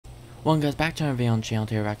Welcome guys back to our video on the channel.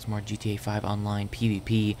 Today we're back to more GTA 5 Online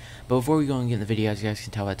PvP. But before we go and get in the video, as you guys can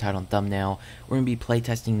tell by the title and thumbnail, we're going to be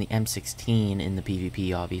playtesting the M16 in the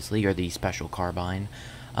PvP, obviously, or the special carbine.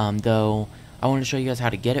 Though, I want to show you guys how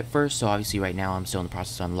to get it first, so obviously right now I'm still in the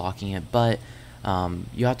process of unlocking it, but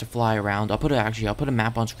you have to fly around. I'll put a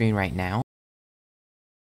map on screen right now.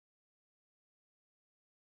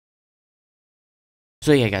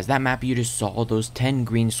 So yeah guys, that map you just saw, those 10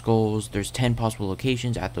 green skulls, there's 10 possible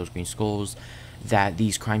locations at those green skulls that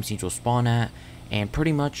these crime scenes will spawn at, and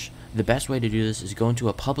pretty much the best way to do this is go into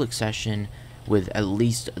a public session with at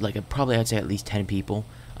least, probably I'd say at least 10 people,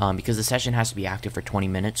 because the session has to be active for 20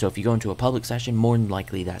 minutes, so if you go into a public session, more than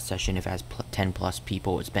likely that session, if it has 10 plus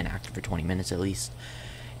people, it's been active for 20 minutes at least.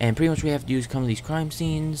 And pretty much what you have to do is come to these crime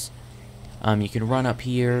scenes. You can run up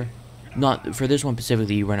here. Not for this one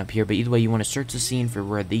specifically, you run up here, but either way you want to search the scene for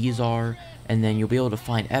where these are, and then you'll be able to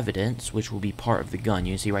find evidence which will be part of the gun.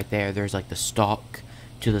 You can see right there, there's like the stock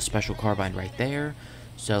to the special carbine right there.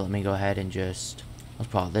 So let me go ahead and just,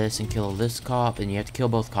 let's pull out this and kill this cop, and you have to kill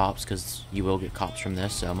both cops because you will get cops from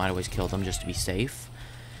this, so I might always kill them just to be safe.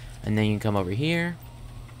 And then you can come over here,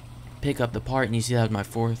 pick up the part, and you see that was my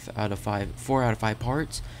 4 out of 5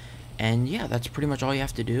 parts. And yeah, that's pretty much all you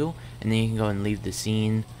have to do, and then you can go and leave the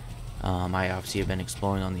scene. I obviously have been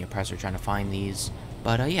exploring on the oppressor trying to find these,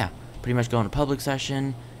 but yeah, pretty much go in a public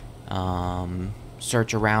session,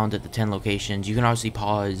 search around at the 10 locations. You can obviously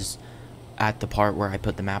pause at the part where I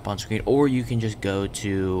put the map on screen, or you can just go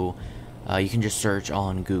to, you can just search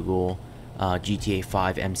on Google GTA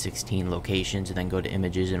 5 M16 locations, and then go to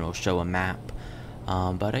images and it'll show a map.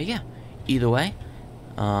 Yeah, either way,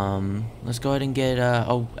 let's go ahead and get,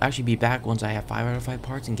 I'll actually be back once I have 5 out of 5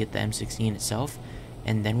 parts and get the M16 itself.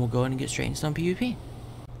 And then we'll go ahead and get straight into some PvP.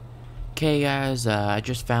 Okay guys, I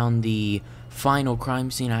just found the final crime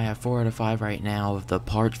scene. I have 4 out of 5 right now of the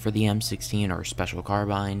parts for the M16 or special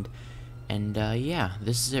carbine. And yeah,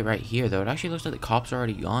 this is it right here though. It actually looks like the cops are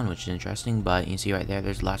already gone, which is interesting. But you can see right there,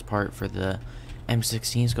 there's the last part for the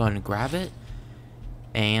M16. Let's go ahead and grab it.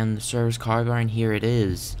 And the service carbine, here it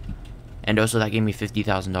is. And also that gave me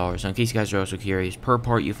 $50,000. So in case you guys are also curious, per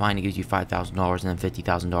part you find, it gives you $5,000 and then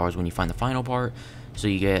 $50,000 when you find the final part. So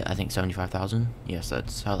you get, I think, 75,000. Yes,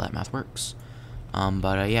 that's how that math works.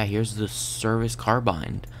 Yeah, here's the service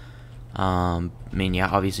carbine. I mean, yeah,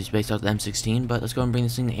 obviously it's based off the M16, but let's go and bring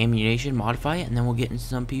this thing to ammunition, modify it, and then we'll get into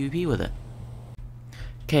some PvP with it.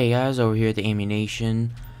 Okay, guys, over here at the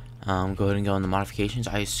ammunition, go ahead and go in the modifications.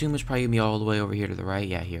 I assume it's probably gonna be all the way over here to the right.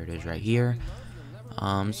 Yeah, here it is, right here.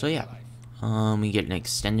 So yeah, we get an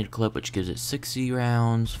extended clip, which gives it 60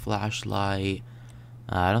 rounds, flashlight.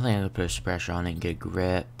 I don't think I'm gonna put a suppressor on it and get a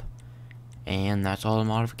grip, and that's all the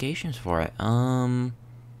modifications for it. I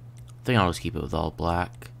think I'll just keep it with all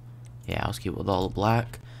black. Yeah, I'll just keep it with all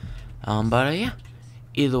black. Yeah,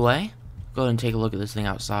 either way, go ahead and take a look at this thing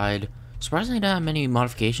outside. Surprisingly, not have many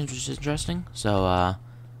modifications, which is interesting. So,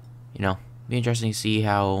 you know, be interesting to see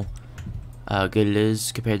how good it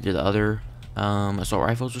is compared to the other assault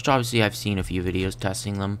rifles, which obviously I've seen a few videos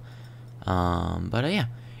testing them. Yeah.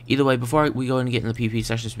 Either way, before we go and get in the PvP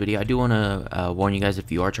section of this video, I do want to warn you guys,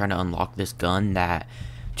 if you are trying to unlock this gun, that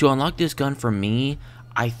to unlock this gun for me,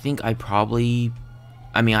 I think I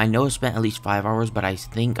know I spent at least 5 hours, but I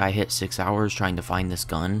think I hit 6 hours trying to find this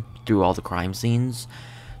gun through all the crime scenes.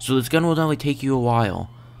 So this gun will definitely take you a while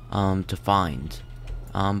to find.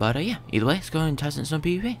 Yeah, either way, let's go ahead and test it in some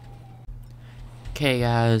PvP. Okay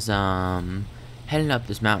guys, heading up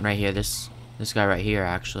this mountain right here, this guy right here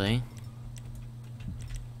actually.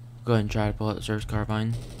 Go ahead and try to pull out the service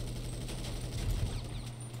carbine.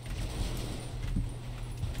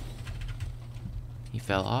 He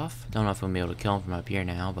fell off. Don't know if I'm gonna be able to kill him from up here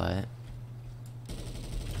now, but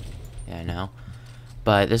yeah, no.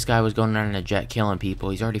 But this guy was going around in a jet killing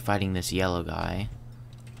people. He's already fighting this yellow guy.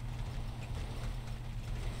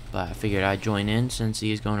 But I figured I'd join in since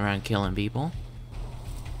he's going around killing people.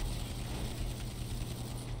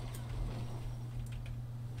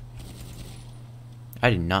 I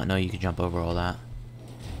did not know you could jump over all that.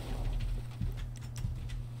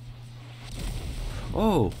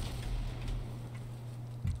 Oh!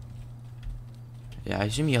 Yeah, I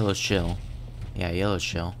assume yellow's chill. Yeah, yellow's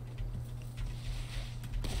chill.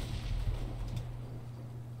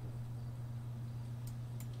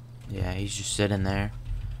 Yeah, he's just sitting there.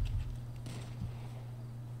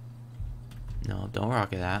 No, don't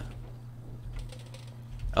rocket that.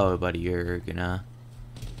 Oh, buddy, you're gonna...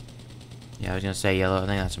 Yeah, I was gonna say yellow. I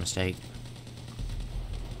think that's a mistake.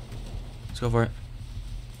 Let's go for it.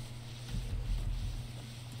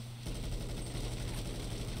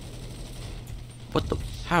 What the?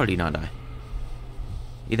 How did he not die?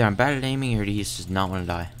 Either I'm bad at aiming or he's just not want to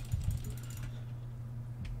die.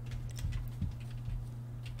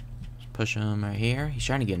 Push him right here. He's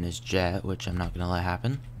trying to get in his jet, which I'm not going to let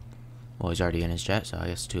happen. Well, he's already in his jet, so I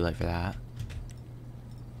guess it's too late for that.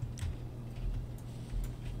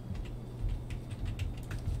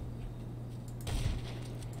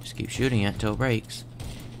 Just keep shooting it until it breaks.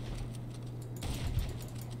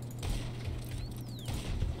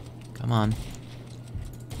 Come on.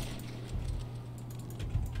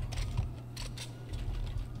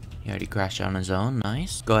 He already crashed on his own.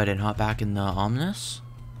 Nice. Go ahead and hop back in the Omnus.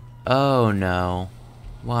 Oh no.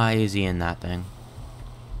 Why is he in that thing?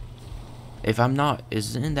 If I'm not...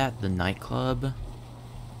 Isn't that the nightclub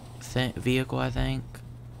vehicle, I think?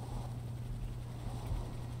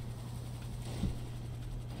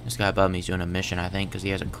 This guy above me is doing a mission, I think, because he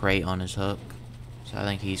has a crate on his hook. So I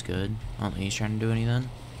think he's good. I don't think he's trying to do anything.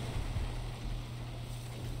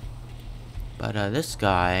 But this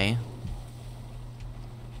guy...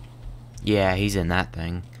 Yeah, he's in that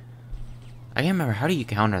thing. I can't remember. How do you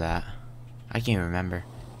counter that? I can't remember.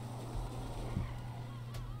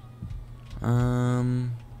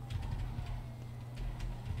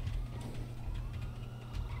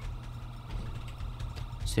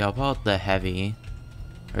 See, I'll pull out the heavy.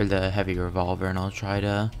 Or the heavy revolver, and I'll try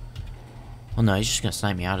to... Well, no, he's just gonna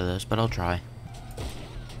snipe me out of this, but I'll try.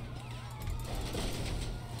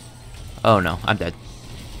 Oh no, I'm dead.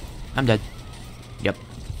 I'm dead. Yep.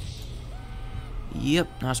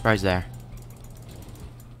 Yep, not surprised there.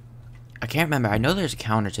 I can't remember. I know there's a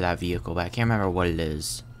counter to that vehicle, but I can't remember what it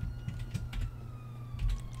is.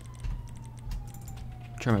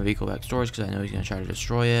 Turn my vehicle back to storage because I know he's gonna try to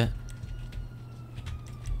destroy it.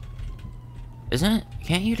 Isn't it?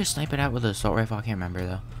 Can't you just snipe it out with an assault rifle? I can't remember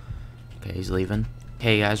though. Okay, he's leaving.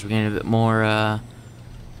 Okay, guys, we're getting a bit more.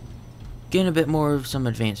 Getting a bit more of some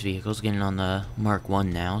advanced vehicles. Getting on the Mark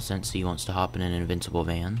 1 now since he wants to hop in an invincible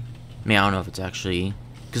van. I mean, I don't know if it's actually...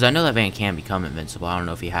 Because I know that van can become invincible. I don't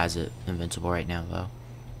know if he has it invincible right now, though.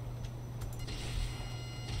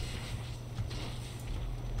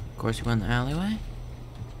 Of course, he went in the alleyway.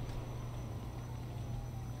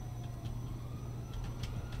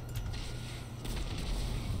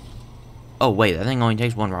 Oh, wait. That thing only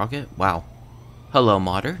takes one rocket? Wow. Hello,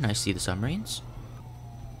 modder. Nice to see the submarines.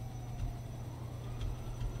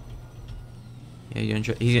 Yeah,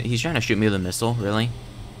 he's trying to shoot me with a missile, really?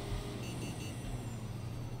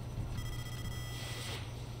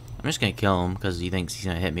 I'm just gonna kill him because he thinks he's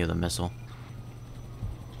gonna hit me with a missile.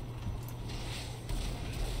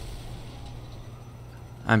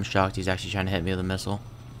 I'm shocked he's actually trying to hit me with a missile.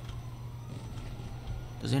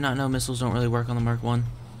 Does he not know missiles don't really work on the Mark 1?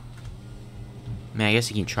 I mean, I guess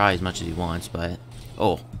he can try as much as he wants, but...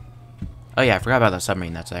 Oh. Oh yeah, I forgot about that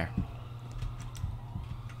submarine that's there.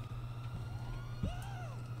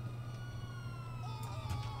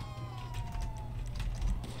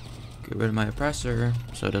 Get rid of my oppressor,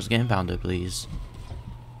 so it doesn't get impounded, please.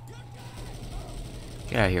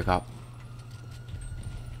 Get out of here, cop.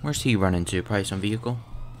 Where's he running to? Probably some vehicle.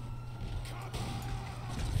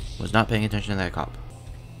 Was not paying attention to that cop.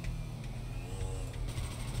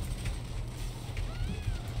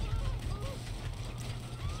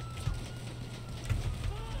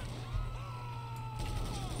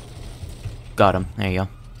 Got him. There you go.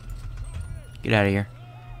 Get out of here.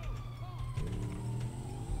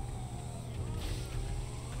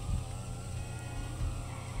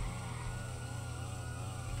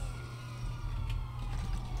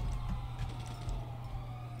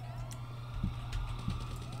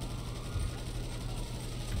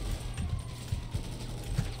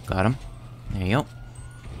 Got him. There you go.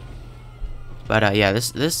 But yeah,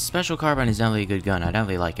 this special carbine is definitely a good gun. I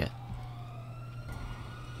definitely like it.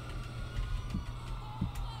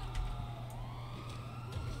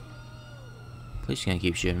 Police gonna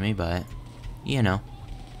keep shooting me, but you know.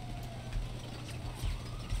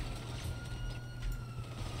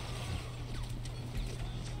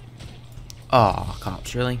 Aw,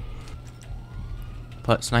 cops, really?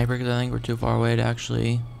 Put sniper because I think we're too far away to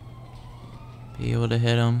actually be able to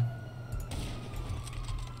hit him.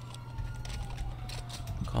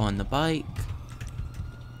 Calling the bike.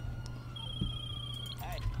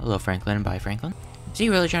 Hello, Franklin. Bye, Franklin. Is he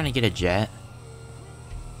really trying to get a jet?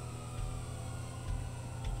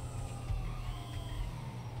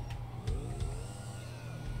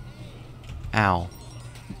 Ow.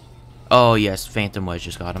 Oh, yes. Phantom Wedge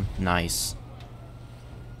just got him. Nice.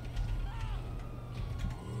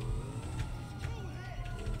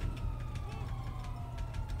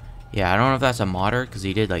 Yeah, I don't know if that's a modder, because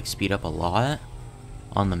he did, like, speed up a lot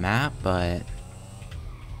on the map, but...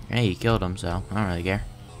 Hey, he killed him, so I don't really care.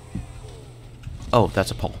 Oh,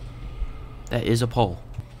 that's a pole. That is a pole.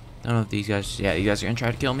 I don't know if these guys... Yeah, you guys are gonna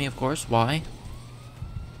try to kill me, of course. Why?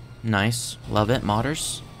 Nice. Love it.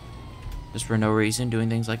 Modders. Just for no reason, doing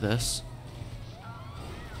things like this.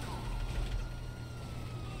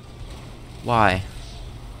 Why?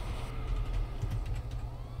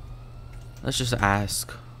 Let's just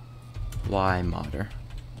ask. Why, modder?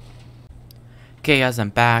 Okay, guys, I'm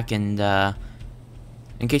back, and,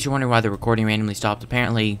 in case you're wondering why the recording randomly stopped,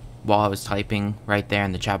 apparently, while I was typing right there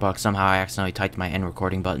in the chat box, somehow I accidentally typed my end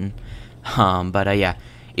recording button. Yeah.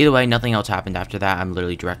 Either way, nothing else happened after that. I'm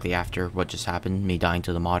literally directly after what just happened, me dying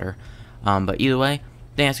to the modder. But either way, I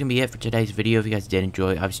think that's going to be it for today's video. If you guys did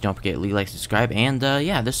enjoy, obviously don't forget to leave, like, subscribe, and,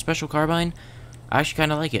 yeah, this special carbine, I actually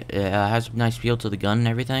kind of like it. It has a nice feel to the gun and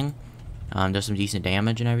everything. Does some decent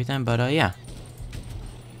damage and everything, but, yeah.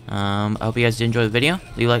 I hope you guys did enjoy the video.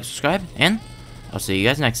 Leave, like, subscribe, and I'll see you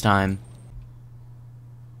guys next time.